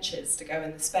 new benches to go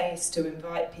in the space to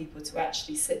invite people to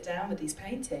actually sit down with these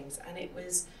paintings, and it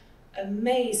was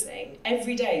amazing.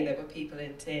 Every day there were people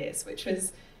in tears, which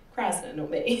was Krasner, not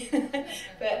me.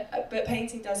 but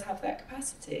painting does have that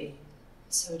capacity.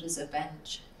 So does a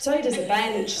bench. So does a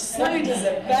bench. So does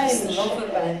a bench. I just love a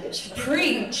bench.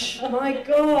 Preach, my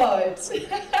God.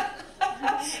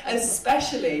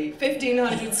 Especially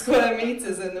 1,500 square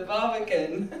metres in the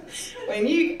Barbican. When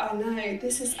you, I know,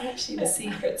 this is actually the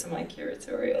secret to my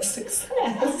curatorial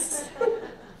success.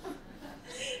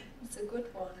 It's a good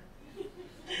one.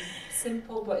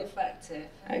 Simple but effective.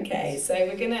 Okay, so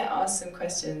we're going to ask some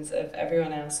questions of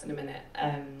everyone else in a minute.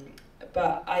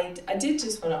 But I did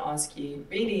just want to ask you,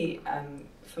 really,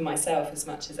 for myself as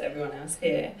much as everyone else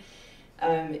here,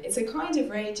 it's a kind of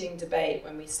raging debate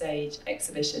when we stage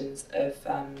exhibitions of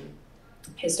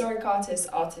historic artists,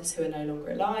 artists who are no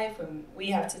longer alive, when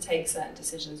we have to take certain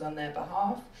decisions on their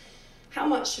behalf. How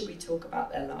much should we talk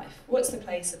about their life? What's the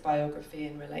place of biography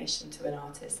in relation to an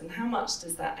artist? And how much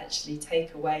does that actually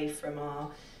take away from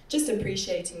our just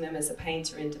appreciating them as a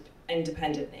painter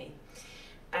independently?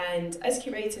 And as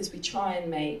curators, we try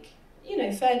and make, you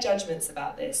know, fair judgments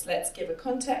about this. Let's give a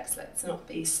context, let's not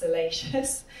be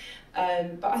salacious.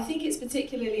 But I think it's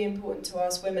particularly important to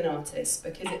ask women artists,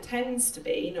 because it tends to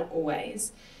be, not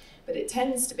always, but it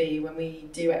tends to be when we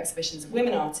do exhibitions of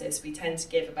women artists, we tend to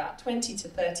give about 20 to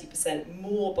 30%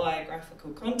 more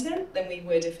biographical content than we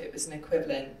would if it was an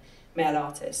equivalent male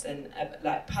artist. And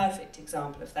a perfect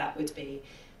example of that would be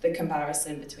the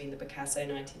comparison between the Picasso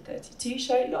 1932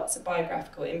 show, lots of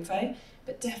biographical info,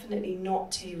 but definitely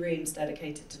not 2 rooms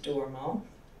dedicated to Dora Maar.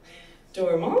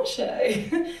 Dora Maar show,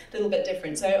 a little bit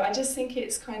different. So I just think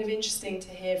it's kind of interesting to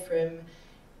hear from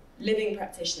living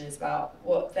practitioners about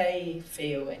what they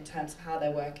feel in terms of how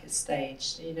their work is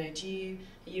staged. You know,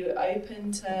 are you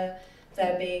open to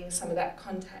there being some of that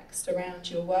context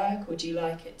around your work, or do you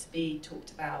like it to be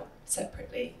talked about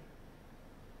separately?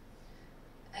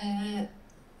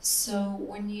 So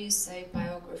when you say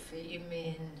biography, you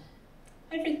mean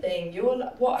everything.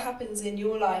 What happens in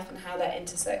your life and how that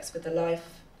intersects with the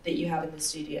life that you have in the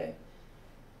studio.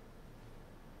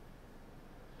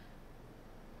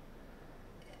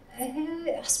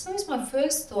 I suppose my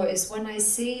first thought is when I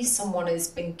see someone has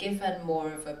been given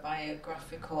more of a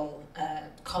biographical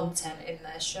content in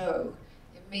their show,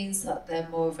 it means that they're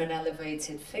more of an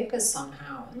elevated figure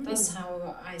somehow. That's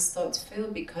how I start to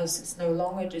feel, because it's no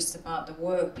longer just about the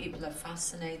work. People are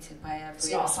fascinated by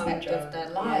every aspect of their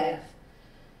life.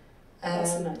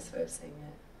 That's a nice way of saying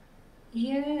it.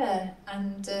 Yeah,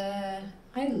 and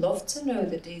I love to know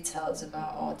the details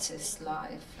about artists'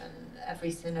 life and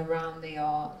everything around the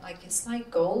art. Like, it's like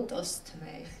gold dust to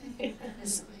me.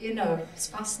 It's, you know, it's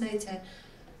fascinating,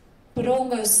 but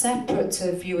almost separate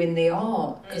to viewing the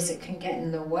art, because it can get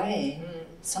in the way.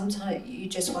 Sometimes you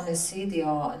just want to see the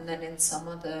art, and then in some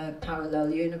other parallel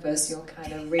universe you'll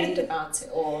kind of read about it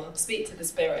or speak to the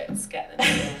spirits, get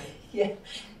them. Yeah,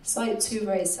 it's like 2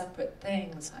 very separate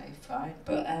things, I find.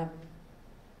 But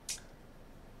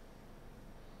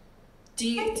Do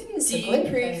you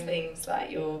proof things like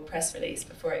your press release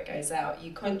before it goes out? Are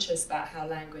you conscious about how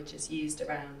language is used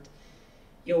around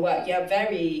your work? You have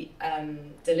very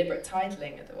deliberate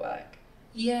titling of the work.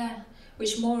 Yeah,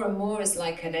 which more and more is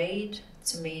like an aid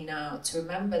to me now to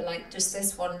remember. Like just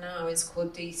this one now is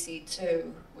called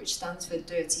DC2, which stands for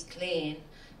Dirty Clean,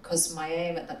 because my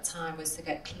aim at that time was to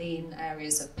get clean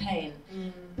areas of paint.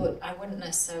 But I wouldn't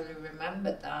necessarily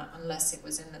remember that unless it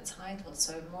was in the title.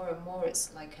 So more and more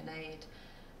it's like an aid.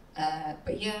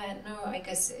 But yeah, no, I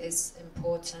guess it is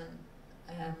important,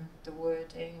 the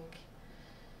wording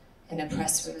in a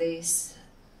press release.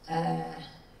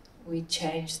 We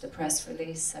changed the press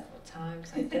release several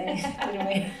times, I think, didn't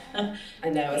we? I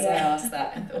know, as I asked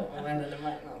that, I thought, well, Eleanor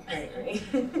might not hate me.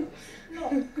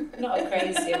 Not a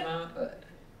crazy amount, but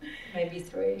maybe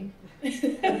 3.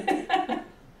 Sounds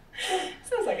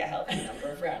like a healthy number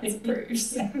of rounds of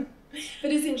proofs.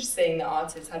 But it's interesting that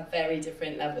artists have very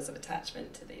different levels of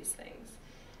attachment to these things.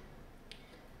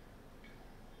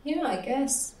 Yeah, I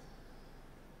guess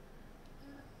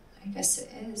it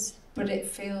is. But it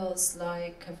feels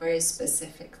like a very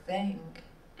specific thing.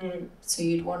 So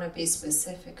you'd want to be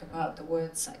specific about the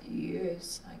words that you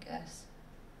use, I guess.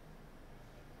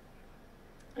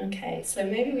 Okay, so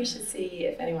maybe we should see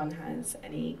if anyone has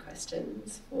any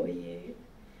questions for you.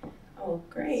 Oh,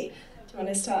 great. Do you want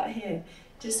to start here?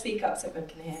 Just speak up so everyone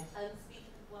can hear.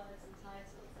 Speaking of words and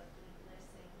titles, I've been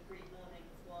noticing the Greek morning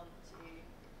is 1, 2,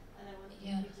 and I wonder if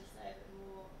you could just say a bit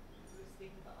more, we were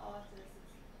speaking about artists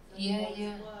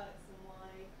and works and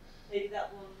why maybe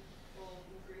that one or more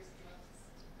Greece to us.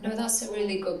 No, that's a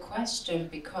really good question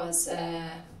because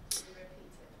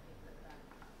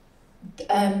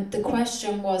the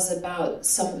question was about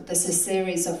there's a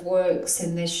series of works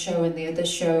in this show and the other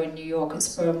show in New York at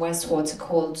Spur and Westwater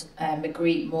called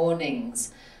Magritte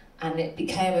Mornings, and it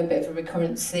became a bit of a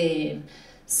recurrent theme.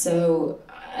 So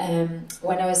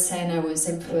when I was saying I was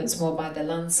influenced more by the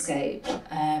landscape,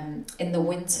 in the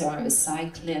winter I was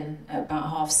cycling at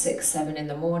about 6:30, 7 in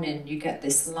the morning. You get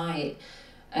this light,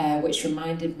 which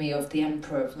reminded me of the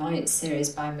Emperor of Light series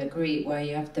by Magritte, where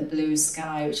you have the blue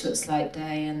sky, which looks like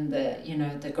day, and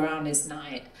the ground is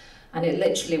night. And it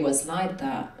literally was like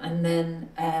that. And then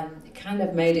it kind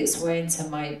of made its way into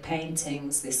my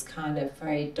paintings, this kind of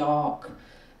very dark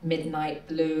midnight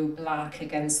blue, black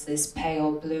against this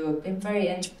pale blue. I've been very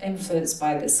influenced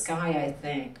by the sky, I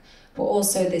think, but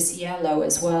also this yellow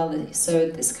as well, so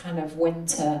this kind of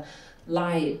winter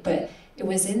light. But it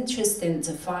was interesting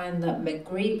to find that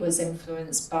Magritte was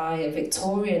influenced by a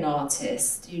Victorian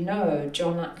artist,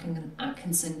 John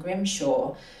Atkinson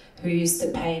Grimshaw, who used to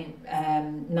paint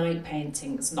night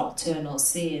paintings, nocturnal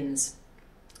scenes,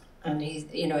 and he's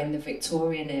in the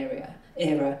Victorian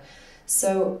era.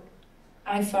 So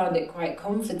I found it quite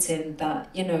comforting that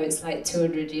it's like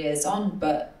 200 years on,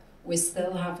 but we're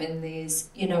still having these,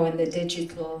 in the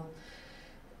digital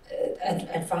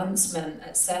advancement,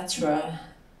 etc.,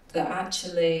 that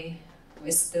actually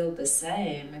we're still the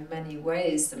same in many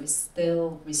ways, that we're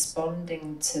still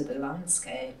responding to the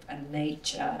landscape and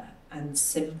nature and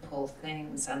simple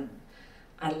things, and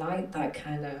I like that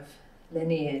kind of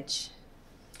lineage.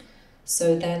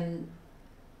 So then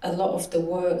a lot of the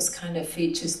works kind of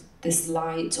features this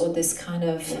light or this kind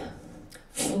of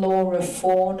flora,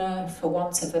 fauna, for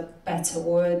want of a better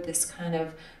word, this kind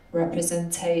of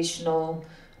representational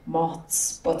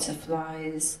moths,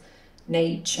 butterflies,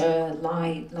 nature,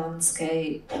 light,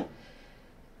 landscape,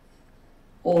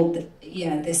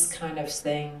 this kind of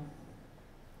thing.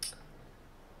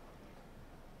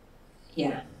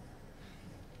 Yeah.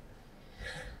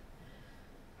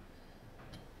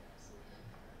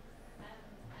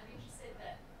 I'm interested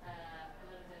that a lot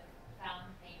of the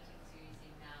found paintings you're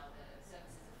using now, the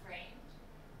surfaces are framed,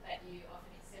 that you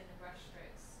often extend the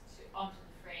brushstrokes onto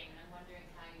the frame, and I'm wondering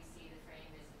how you see the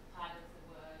frame as part of the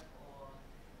work or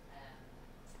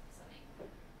something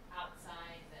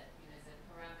outside that is a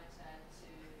parameter to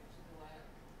the work.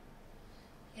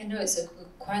 It's a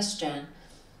good question.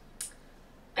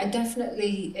 It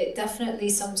definitely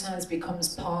sometimes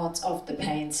becomes part of the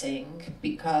painting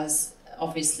because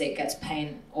obviously it gets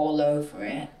paint all over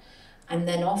it, and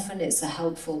then often it's a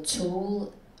helpful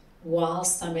tool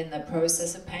whilst I'm in the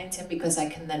process of painting, because I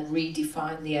can then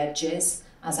redefine the edges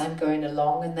as I'm going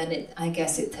along, and then I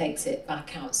guess it takes it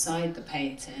back outside the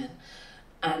painting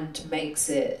and makes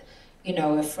it,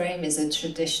 a frame is a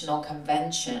traditional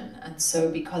convention, and so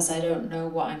because I don't know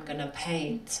what I'm going to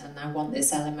paint and I want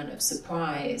this element of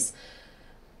surprise,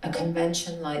 a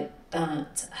convention like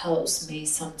that helps me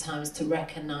sometimes to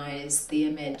recognize the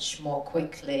image more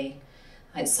quickly.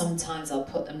 Like sometimes I'll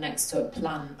put them next to a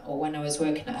plant, or when I was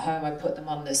working at home I put them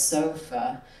on the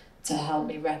sofa to help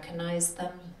me recognise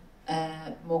them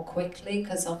more quickly,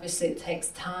 because obviously it takes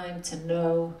time to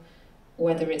know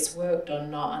whether it's worked or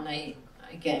not, and I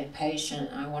get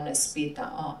impatient. I want to speed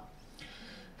that up.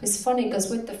 It's funny because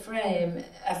with the frame,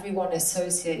 everyone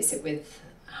associates it with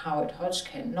Howard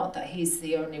Hodgkin. Not that he's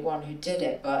the only one who did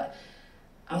it, but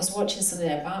I was watching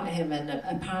something about him, and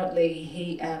apparently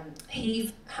he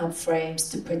had frames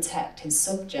to protect his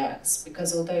subjects,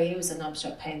 because although he was an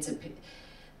abstract painter,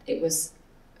 it was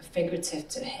figurative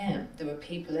to him. There were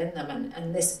people in them,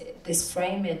 and this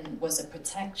framing was a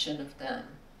protection of them,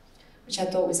 which I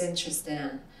thought was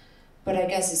interesting. But I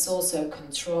guess it's also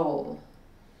control,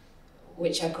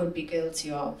 which I could be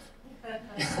guilty of.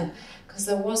 Because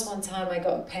there was one time I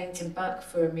got a painting back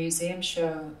for a museum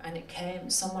show,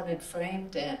 and someone had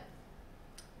framed it,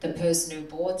 the person who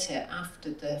bought it,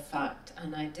 after the fact,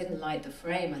 and I didn't like the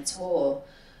frame at all.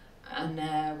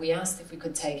 And we asked if we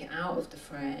could take it out of the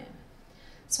frame.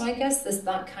 So I guess there's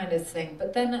that kind of thing.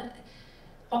 But then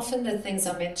often the things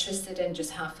I'm interested in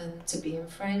just happen to be in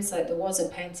frames. Like there was a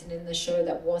painting in the show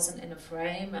that wasn't in a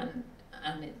frame, and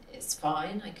it's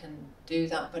fine, I can do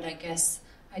that. But I guess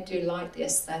I do like the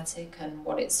aesthetic and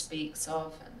what it speaks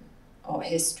of, and art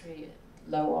history,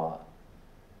 low art,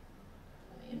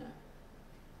 you know.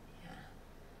 Yeah.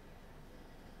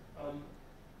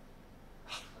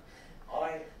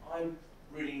 I'm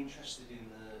really interested in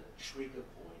the trigger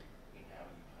point in how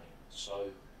you paint. So,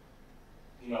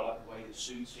 you know, like the way that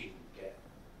Susie would get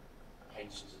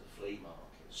paintings at the flea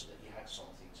market, so that you had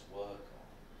something to work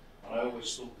on. And I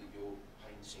always thought that your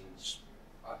paintings,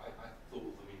 I thought of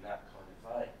them in that kind of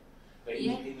vein. But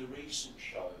in the recent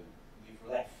show, you've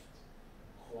left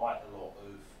quite a lot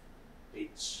of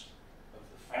bits of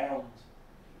the found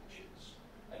pictures,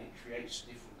 and it creates a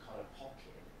different kind of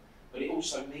pocket. But it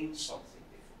also means something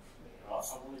different for me, and I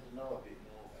wanted to know a bit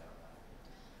more about that.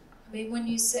 I mean, when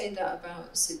you say that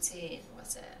about Soutine,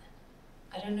 was it?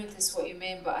 I don't know if this is what you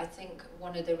mean, but I think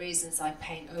one of the reasons I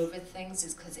paint over things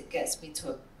is because it gets me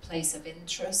to a place of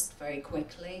interest very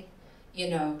quickly. You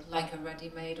know, like a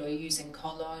ready-made or using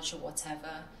collage or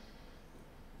whatever.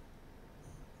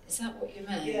 Is that what you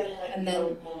meant? Yeah, like, and you then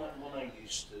know, Monet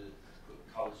used to put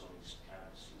colours on his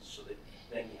canvases so that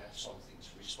then you had something to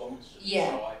respond to. Yeah.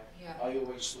 So yeah. I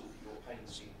always thought that your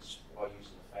paintings, by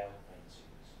using the found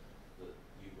paintings, that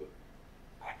you were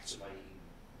activating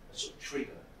a sort of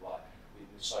trigger, like in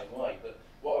the same way. But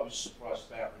what I was surprised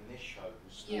about in this show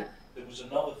was that there was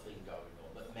another thing going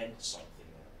on that meant something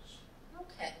else.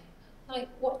 Okay. Like,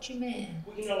 what do you mean?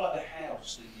 Well, you know, like the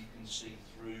house that you can see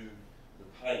through the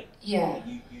paint. Yeah.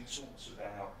 You talked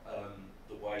about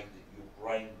the way that your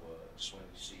brain works when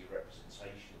you see a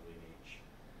representational image,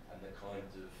 and the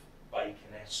kind of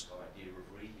Bacon-esque idea of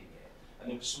reading it. And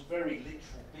there were some very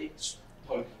literal bits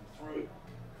poking through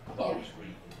that I was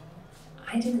reading.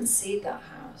 I didn't see that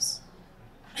house.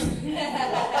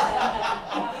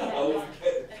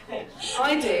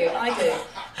 I do.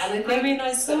 And I mean,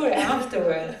 I saw it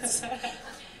afterwards.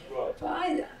 Right.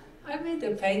 But I made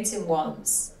the painting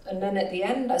once, and then at the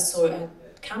end I saw it had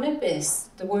cannabis,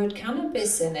 the word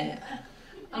cannabis in it.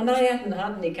 And I hadn't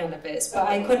had any cannabis, but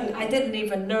I didn't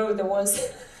even know there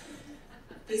was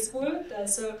this word there.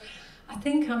 So I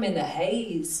think I'm in a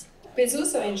haze. But it's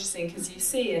also interesting because you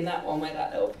see in that one where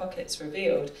that little pocket's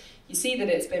revealed, you see that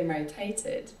it's been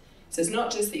rotated. So it's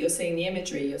not just that you're seeing the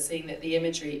imagery, you're seeing that the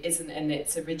imagery isn't in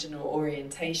its original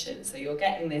orientation. So you're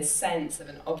getting this sense of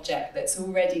an object that's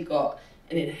already got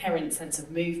an inherent sense of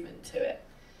movement to it.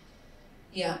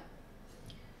 Yeah.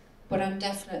 But I'm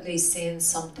definitely seeing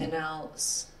something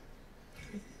else.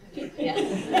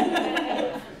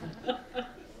 Yeah.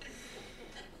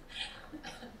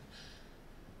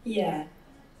 Yeah.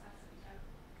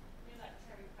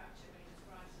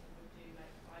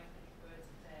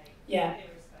 Yeah.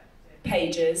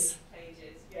 Pages.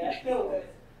 Yeah. No,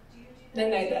 that's. Go into the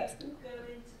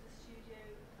studio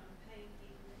and paint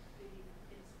even if the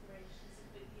inspirations are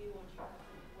with you, or do you have to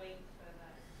wait for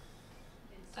that?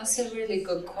 That's a really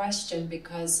good question,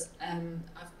 because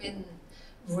I've been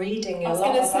reading I a was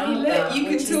lot going to say, about look, that, you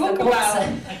which can is the talk books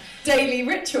about that- daily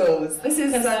rituals. This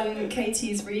is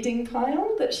Katie's reading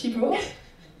pile that she brought.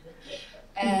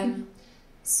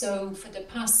 So for the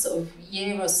past sort of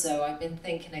year or so, I've been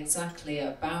thinking exactly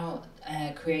about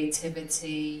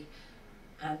creativity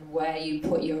and where you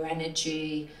put your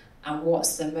energy and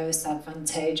what's the most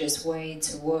advantageous way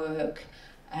to work.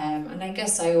 And I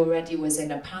guess I already was in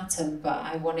a pattern, but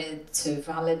I wanted to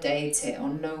validate it or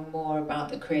know more about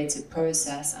the creative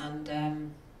process.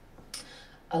 And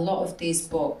a lot of these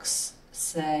books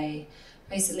say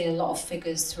basically a lot of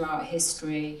figures throughout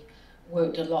history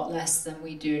worked a lot less than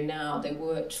we do now. They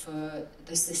worked for,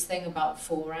 there's this thing about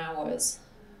 4 hours,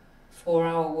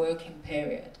 4-hour working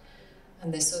period.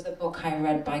 And this other book I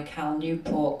read by Cal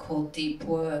Newport called Deep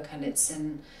Work, and it's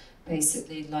in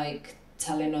basically like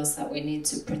telling us that we need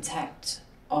to protect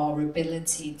our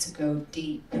ability to go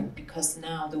deep, because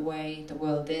now the way the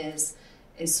world is,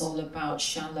 it's all about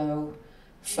shallow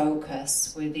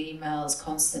focus with emails,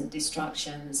 constant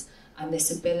distractions, and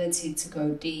this ability to go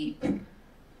deep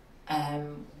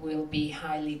will be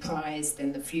highly prized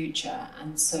in the future.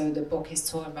 And so the book is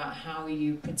talking about how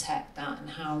you protect that and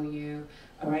how you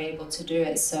are able to do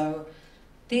it. So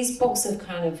these books have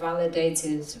kind of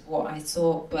validated what I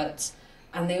thought,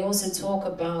 and they also talk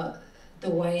about the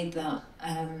way that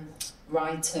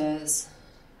writers,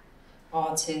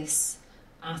 artists,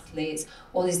 athletes,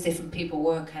 all these different people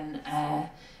work, and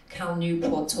Cal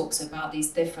Newport talks about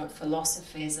these different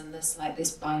philosophies, and there's like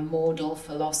this bimodal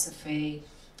philosophy,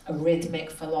 a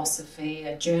rhythmic philosophy,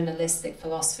 a journalistic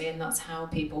philosophy, and that's how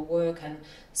people work. And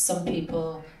some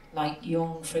people, like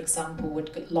Jung, for example,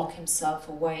 would lock himself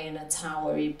away in a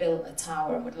tower. He built a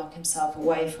tower and would lock himself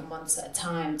away for months at a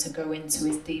time to go into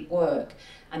his deep work.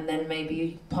 And then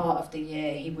maybe part of the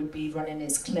year he would be running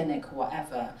his clinic or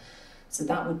whatever. So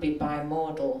that would be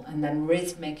bimodal. And then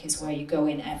rhythmic is where you go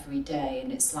in every day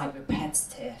and it's like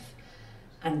repetitive.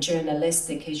 And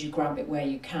journalistic is you grab it where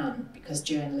you can, because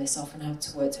journalists often have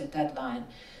to work to a deadline.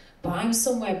 But I'm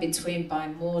somewhere between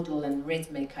bimodal and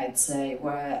rhythmic, I'd say,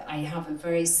 where I have a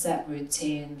very set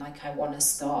routine, like I want to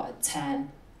start at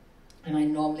 10, and I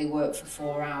normally work for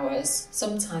 4 hours,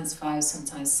 sometimes 5,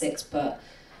 sometimes 6, but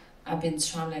I've been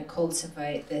trying to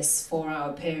cultivate this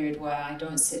 4-hour period where I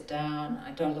don't sit down, I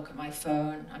don't look at my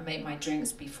phone, I make my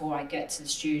drinks before I get to the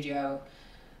studio,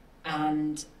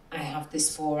 and I have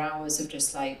this 4 hours of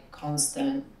just like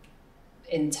constant,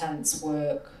 intense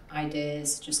work,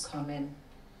 ideas just come in,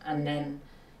 and then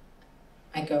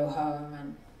I go home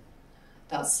and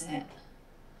that's it.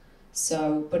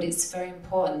 So, but it's very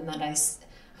important that I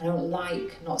don't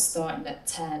like not starting at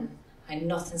 10.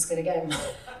 Nothing's going to get in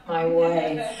my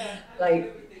way.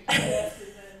 Like,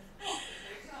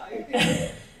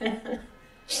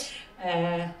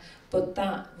 but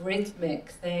that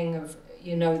rhythmic thing of,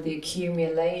 you know, the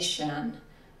accumulation,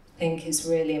 I think is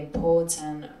really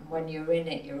important. When you're in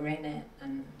it, you're in it.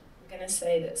 And I'm going to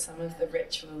say that some of the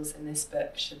rituals in this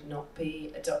book should not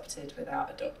be adopted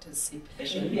without a doctor's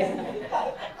supervision.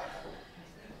 yeah.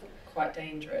 Quite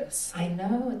dangerous. I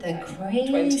know, they're crazy.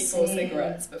 24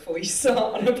 cigarettes before you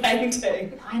start on a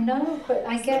painting. I know, but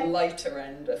I get... the lighter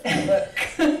end of the book.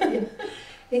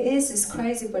 It is, it's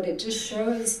crazy, but it just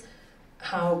shows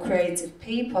how creative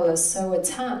people are so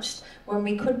attached. When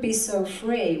we could be so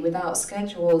free without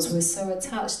schedules, we're so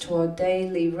attached to our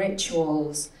daily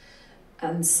rituals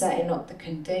and setting up the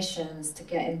conditions to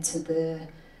get into the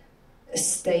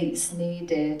states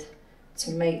needed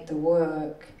to make the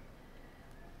work.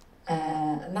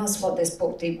 And that's what this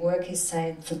book, Deep Work, is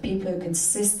saying. For people who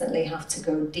consistently have to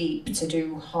go deep to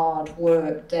do hard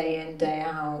work day in, day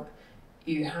out,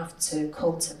 you have to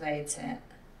cultivate it.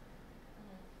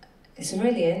 It's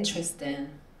really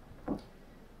interesting.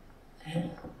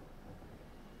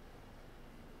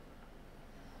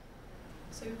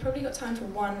 So we've probably got time for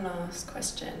one last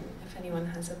question, if anyone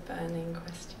has a burning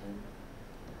question.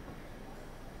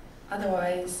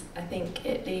 Otherwise, I think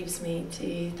it leaves me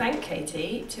to thank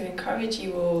Katy, to encourage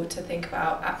you all to think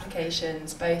about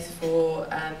applications both for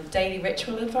daily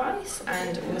ritual advice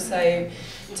and also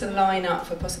to line up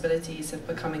for possibilities of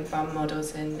becoming bum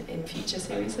models in future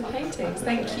series of paintings.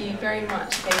 Thank you very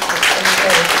much, Katy.